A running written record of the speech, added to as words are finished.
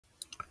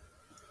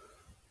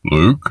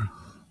Luke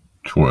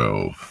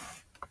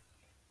 12.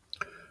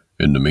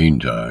 In the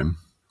meantime,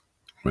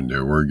 when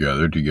there were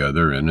gathered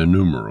together an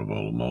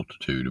innumerable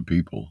multitude of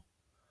people,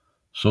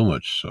 so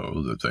much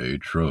so that they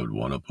trode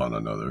one upon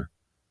another,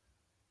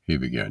 he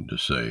began to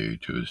say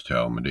to his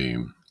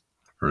Talmudim,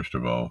 First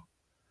of all,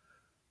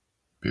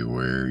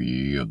 beware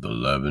ye of the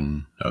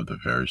leaven of the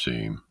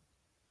Pharisees,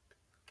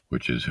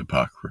 which is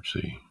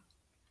hypocrisy.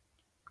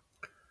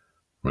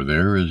 For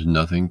there is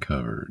nothing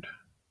covered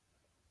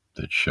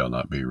that shall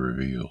not be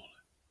revealed,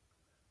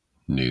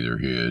 neither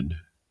hid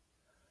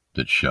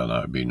that shall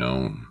not be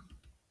known.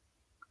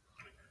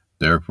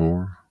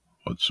 Therefore,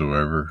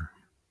 whatsoever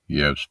ye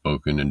have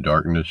spoken in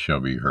darkness shall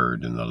be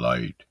heard in the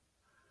light,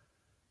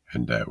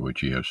 and that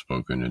which ye have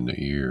spoken in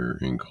the ear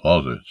in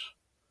closets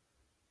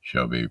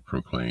shall be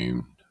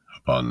proclaimed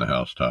upon the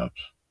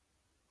housetops.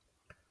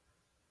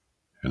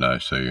 And I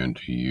say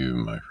unto you,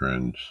 my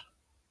friends,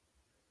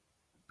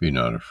 be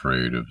not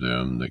afraid of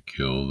them that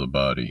kill the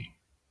body,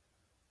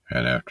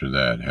 and after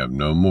that have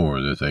no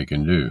more that they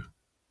can do.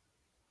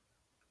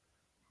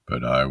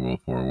 But I will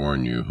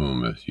forewarn you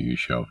whom ye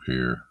shall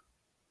fear.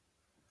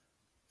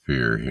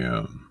 Fear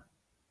him,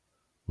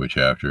 which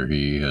after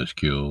he has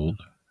killed,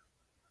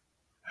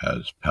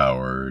 has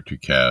power to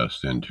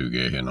cast into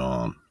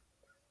Gehenna.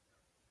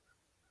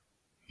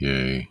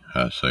 Yea,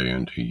 I say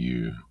unto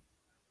you,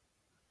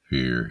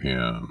 fear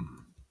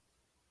him.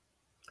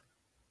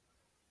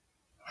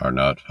 Are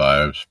not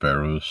 5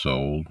 sparrows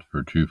sold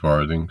for 2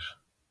 farthings?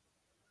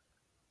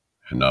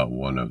 And not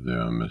one of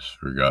them is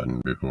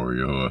forgotten before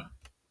YAHUAH.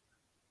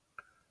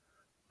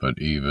 But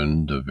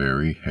even the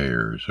very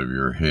hairs of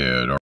your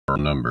head are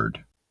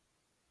numbered.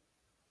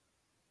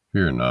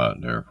 Fear not,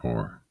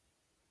 therefore.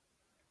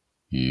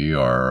 Ye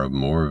are of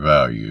more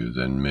value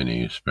than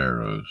many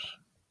sparrows.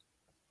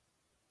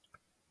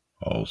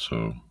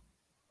 Also,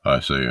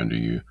 I say unto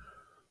you,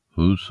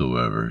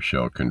 whosoever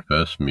shall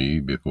confess me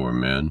before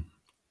men,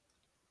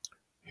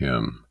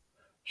 him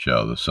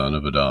shall the Son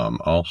of Adam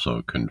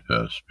also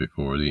confess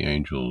before the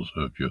angels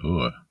of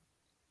YAHUAH.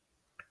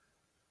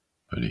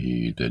 But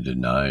he that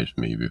denies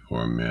me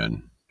before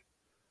men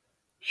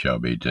shall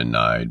be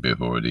denied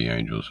before the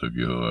angels of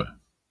YAHUAH.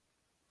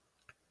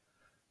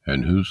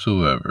 And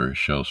whosoever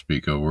shall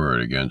speak a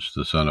word against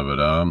the Son of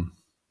Adam,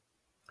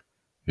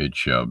 it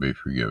shall be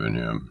forgiven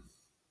him.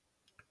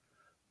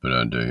 But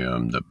unto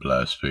him that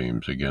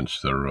blasphemes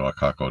against the Ruach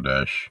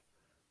HaKodesh,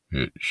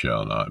 it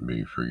shall not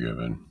be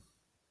forgiven.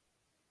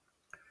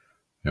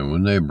 And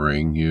when they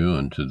bring you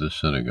unto the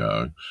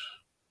synagogues,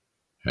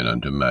 and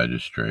unto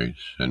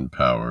magistrates and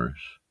powers,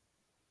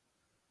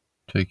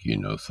 take ye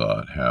no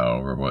thought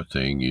how or what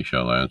thing ye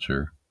shall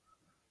answer,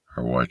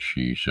 or what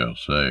ye shall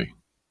say.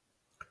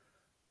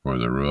 For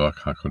the Ruach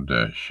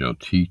HaKodesh shall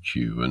teach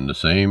you in the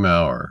same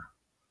hour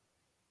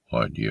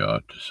what ye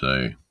ought to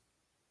say.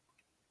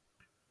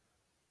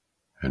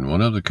 And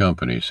one of the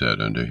company said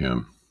unto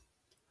him,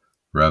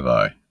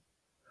 Rabbi,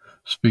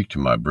 speak to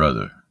my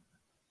brother,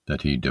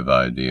 that he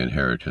divide the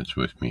inheritance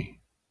with me.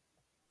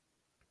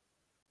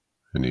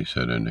 And he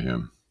said unto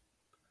him,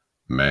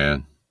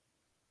 Man,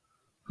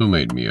 who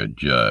made me a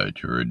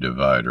judge or a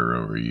divider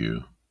over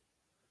you?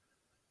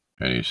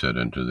 And he said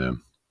unto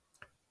them,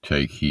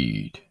 Take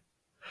heed,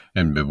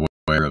 and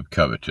beware of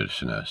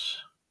covetousness.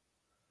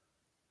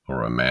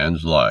 For a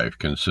man's life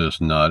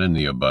consists not in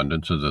the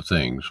abundance of the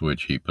things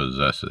which he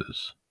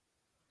possesses.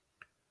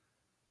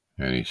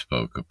 And he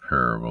spoke a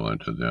parable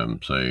unto them,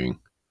 saying,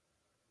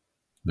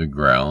 The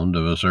ground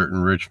of a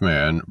certain rich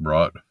man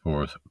brought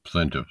forth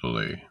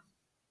plentifully.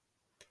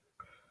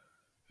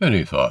 And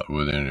he thought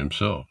within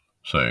himself,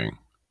 saying,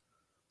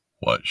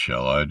 What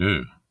shall I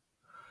do?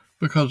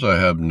 Because I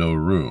have no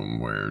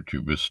room where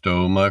to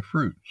bestow my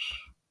fruits.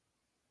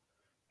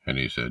 And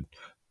he said,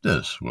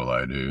 This will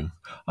I do.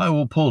 I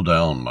will pull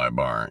down my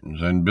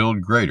barns, and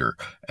build greater,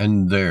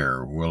 and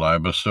there will I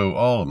bestow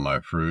all of my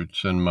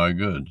fruits and my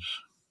goods.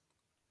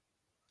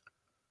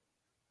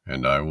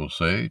 And I will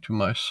say to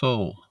my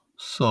soul,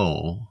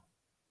 Soul,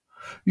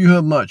 you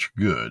have much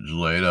goods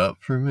laid up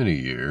for many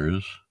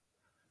years.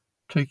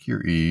 Take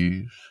your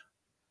ease,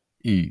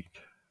 eat,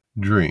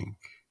 drink,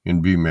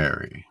 and be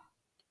merry.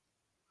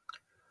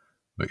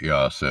 But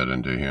Yah said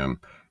unto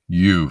him,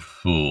 You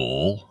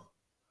fool,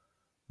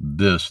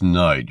 this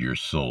night your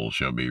soul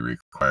shall be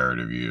required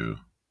of you.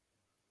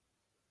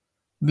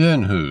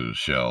 Then whose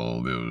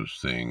shall those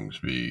things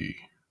be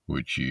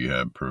which ye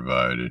have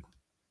provided?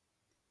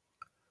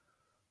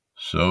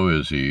 So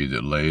is he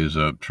that lays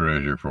up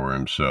treasure for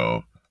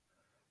himself,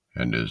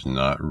 and is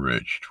not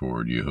rich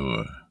toward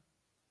YAHUAH.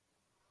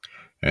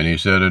 And he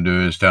said unto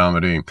his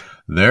Talmudim,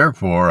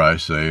 Therefore I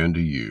say unto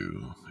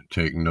you,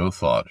 take no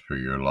thought for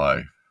your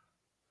life,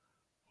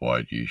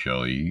 what ye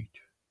shall eat,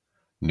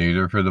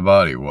 neither for the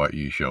body what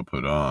ye shall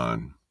put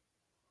on.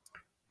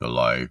 The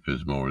life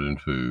is more than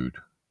food,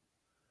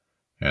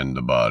 and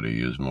the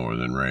body is more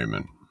than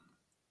raiment.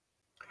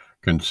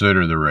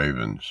 Consider the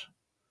ravens,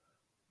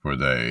 for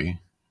they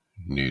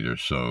neither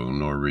sow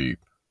nor reap,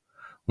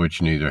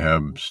 which neither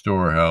have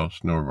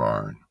storehouse nor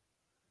barn,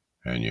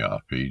 and Yah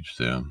feeds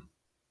them.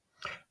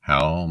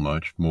 how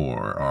much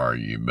more are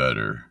ye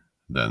better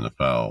than the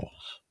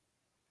fowls?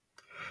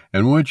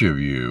 And which of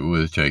you,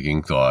 with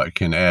taking thought,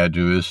 can add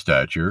to his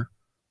stature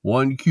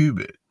 1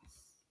 cubit?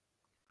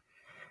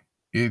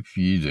 If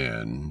ye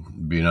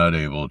then be not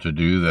able to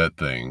do that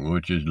thing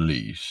which is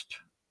least,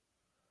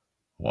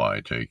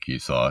 why take ye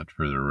thought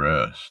for the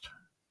rest?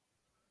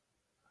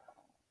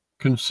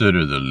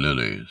 Consider the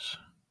lilies,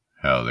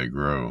 how they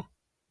grow.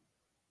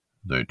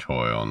 They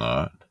toil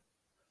not,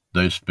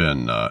 they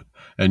spin not,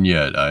 and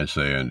yet I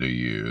say unto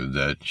you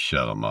that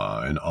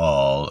Shalomah in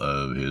all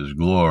of his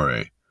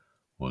glory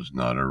was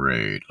not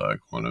arrayed like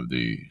one of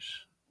these.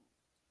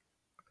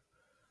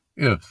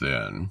 If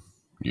then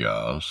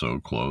Yah so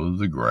clothe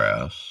the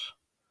grass,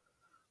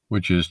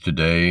 which is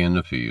today in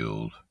the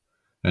field,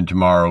 and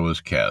tomorrow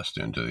is cast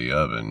into the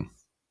oven,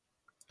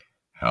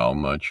 how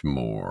much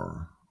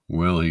more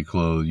will he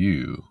clothe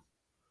you,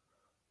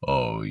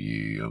 O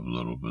ye of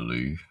little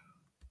belief?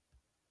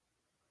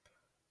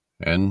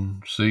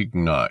 And seek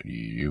not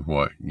ye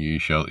what ye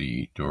shall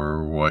eat,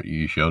 or what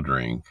ye shall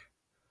drink,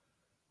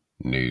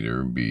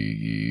 neither be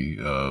ye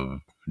of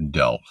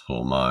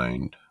doubtful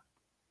mind.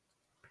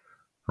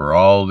 For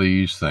all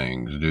these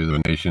things do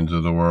the nations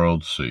of the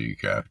world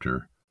seek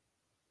after,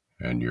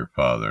 and your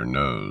Father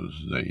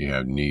knows that ye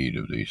have need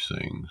of these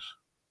things.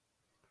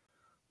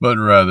 But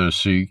rather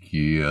seek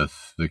ye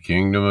the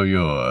kingdom of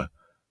YAHUAH,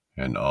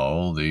 and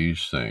all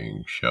these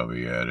things shall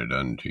be added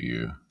unto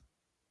you.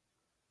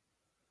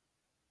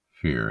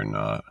 Fear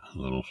not,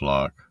 little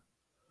flock,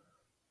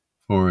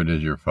 for it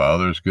is your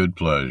Father's good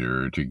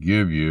pleasure to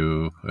give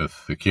you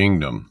the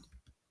kingdom.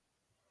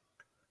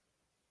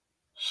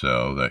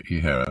 Sell that ye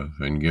have,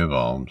 and give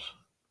alms.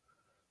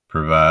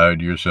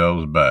 Provide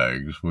yourselves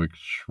bags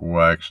which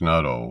wax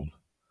not old,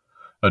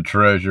 a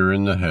treasure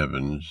in the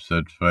heavens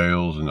that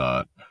fails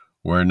not,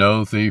 where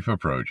no thief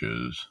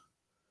approaches,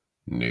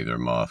 neither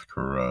moth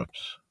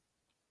corrupts.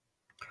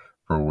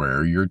 For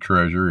where your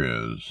treasure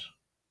is,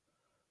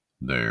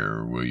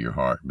 there will your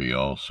heart be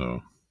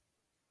also.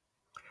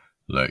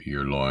 Let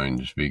your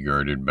loins be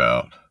girded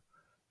about,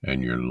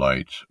 and your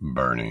lights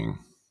burning.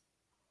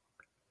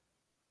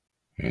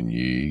 And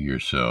ye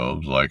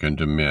yourselves like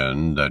unto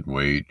men that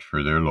wait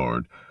for their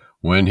Lord,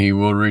 when he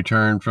will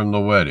return from the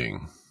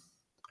wedding,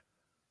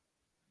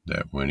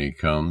 that when he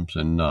comes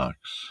and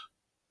knocks,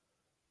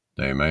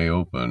 they may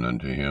open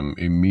unto him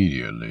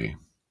immediately.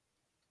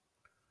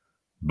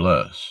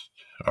 Blessed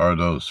are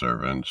those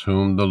servants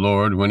whom the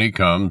Lord, when he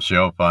comes,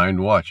 shall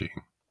find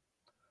watching.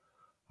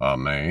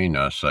 Amen,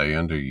 I say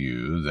unto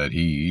you, that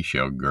he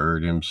shall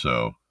gird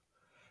himself,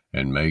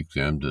 and make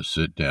them to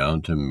sit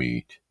down to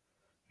meat,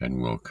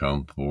 and will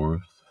come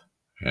forth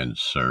and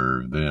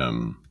serve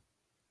them.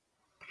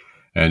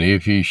 And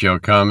if he shall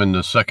come in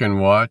the 2nd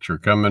watch, or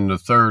come in the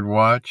 3rd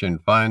watch,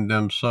 and find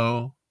them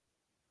so,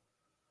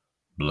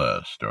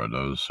 blessed are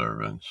those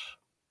servants.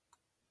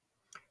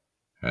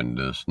 And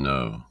this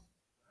know,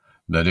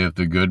 that if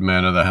the good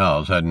man of the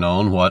house had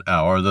known what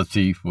hour the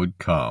thief would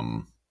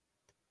come,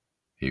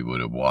 he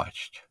would have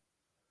watched,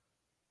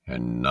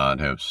 and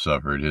not have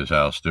suffered his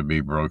house to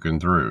be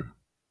broken through.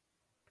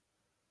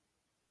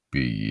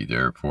 Be ye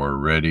therefore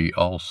ready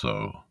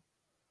also,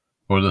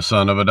 for the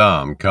Son of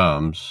Adam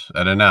comes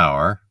at an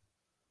hour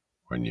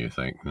when you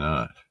think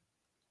not.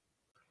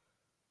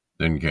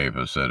 Then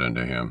Cepher said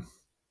unto him,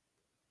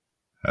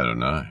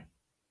 Adonai,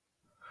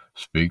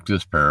 speak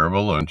this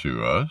parable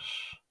unto us,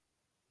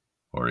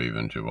 or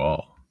even to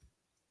all?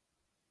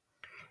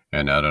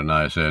 And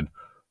Adonai said,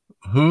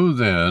 Who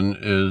then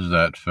is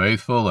that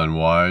faithful and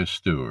wise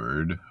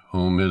steward,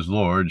 whom his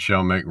Lord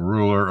shall make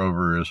ruler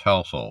over his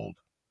household,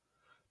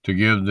 to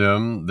give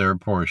them their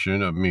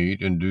portion of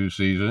meat in due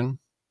season?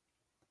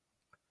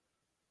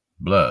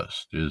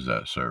 Blessed is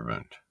that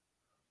servant,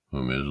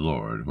 whom his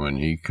Lord, when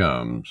he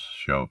comes,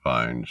 shall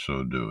find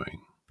so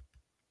doing.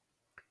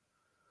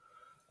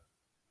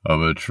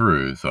 Of a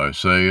truth I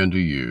say unto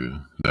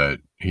you, that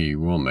he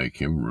will make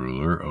him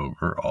ruler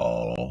over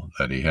all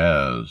that he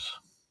has.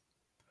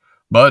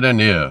 But and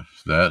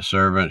if that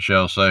servant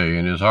shall say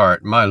in his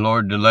heart, My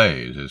Lord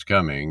delays his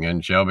coming,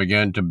 and shall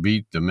begin to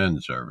beat the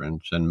men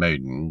servants and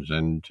maidens,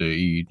 and to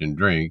eat and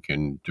drink,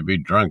 and to be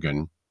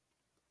drunken,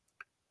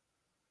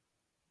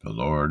 the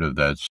Lord of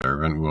that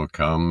servant will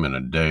come in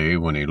a day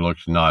when he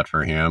looks not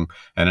for him,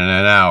 and in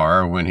an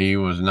hour when he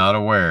was not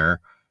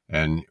aware,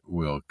 and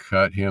will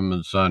cut him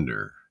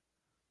asunder,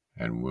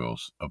 and will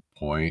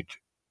appoint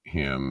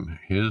him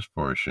his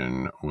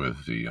portion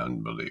with the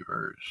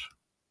unbelievers.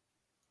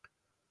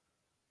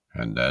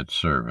 And that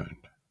servant,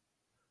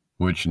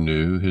 which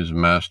knew his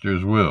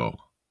master's will,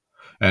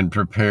 and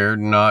prepared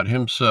not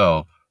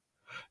himself,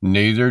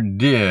 neither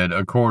did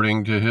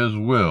according to his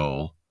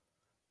will,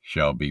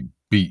 shall be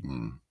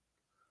beaten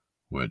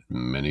with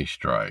many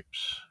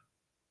stripes.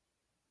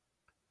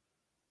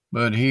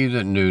 But he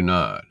that knew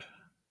not,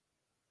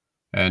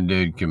 and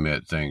did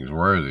commit things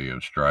worthy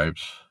of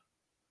stripes,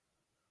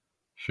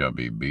 shall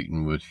be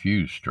beaten with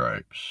few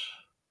stripes.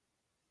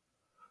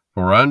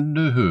 For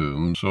unto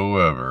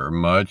whomsoever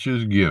much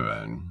is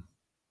given,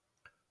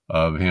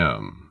 of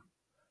him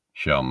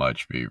shall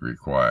much be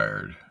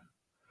required,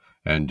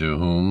 and to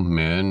whom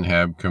men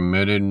have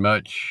committed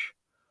much,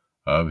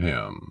 of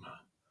him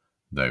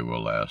they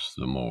will ask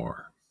the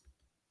more.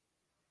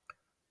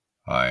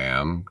 I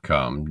am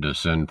come to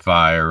send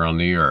fire on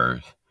the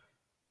earth,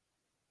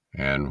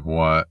 and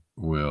what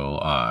will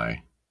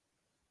I,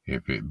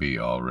 if it be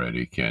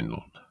already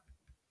kindled?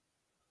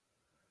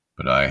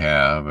 But I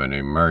have an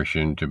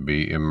immersion to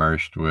be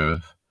immersed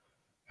with,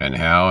 and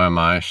how am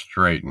I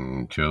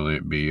straitened till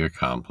it be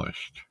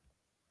accomplished?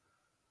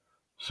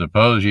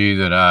 Suppose ye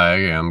that I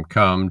am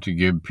come to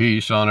give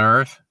peace on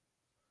earth?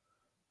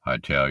 I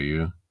tell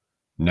you,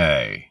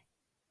 nay,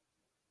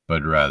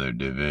 but rather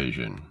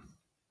division.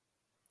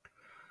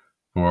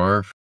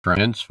 For from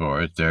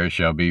henceforth there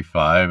shall be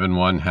 5 in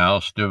one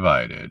house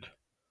divided,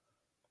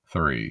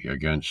 3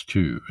 against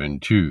 2, and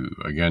 2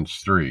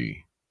 against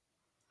 3.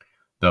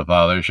 The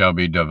father shall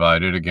be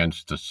divided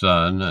against the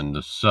son, and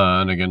the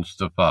son against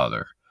the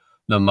father,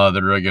 the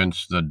mother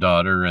against the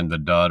daughter, and the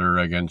daughter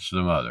against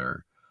the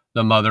mother,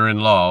 the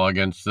mother-in-law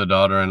against the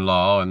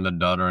daughter-in-law, and the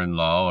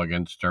daughter-in-law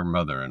against her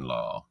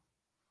mother-in-law.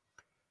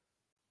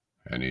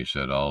 And he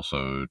said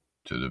also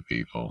to the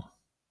people,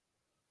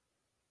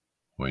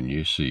 when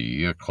you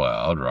see a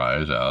cloud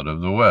rise out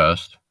of the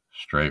west,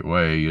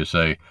 straightway you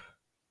say,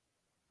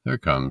 there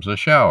comes a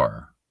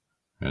shower,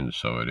 and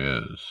so it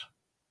is.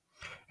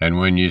 And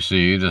when you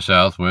see the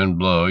south wind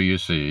blow, you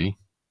see,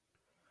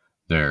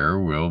 there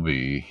will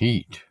be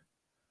heat,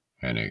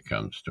 and it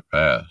comes to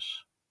pass.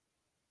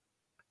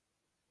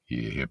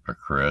 Ye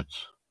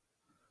hypocrites,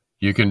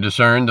 you can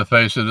discern the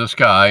face of the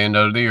sky and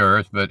of the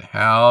earth, but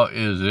how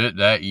is it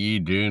that ye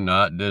do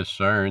not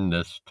discern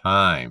this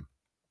time?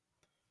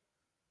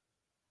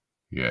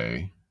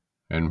 Yea,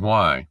 and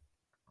why?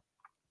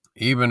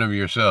 Even of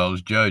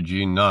yourselves judge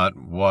ye not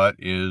what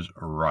is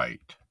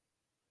right.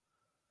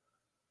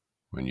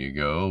 When you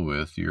go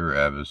with your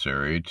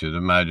adversary to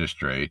the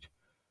magistrate,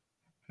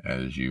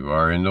 as you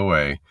are in the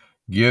way,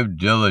 give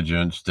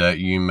diligence that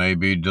you may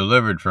be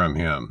delivered from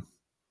him,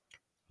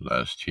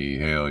 lest he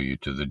hale you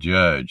to the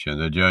judge, and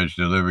the judge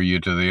deliver you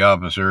to the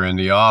officer, and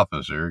the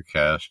officer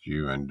cast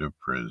you into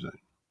prison.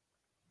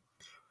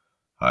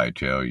 I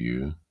tell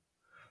you,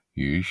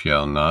 you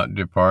shall not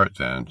depart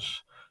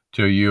thence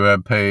till you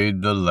have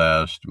paid the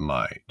last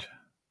mite.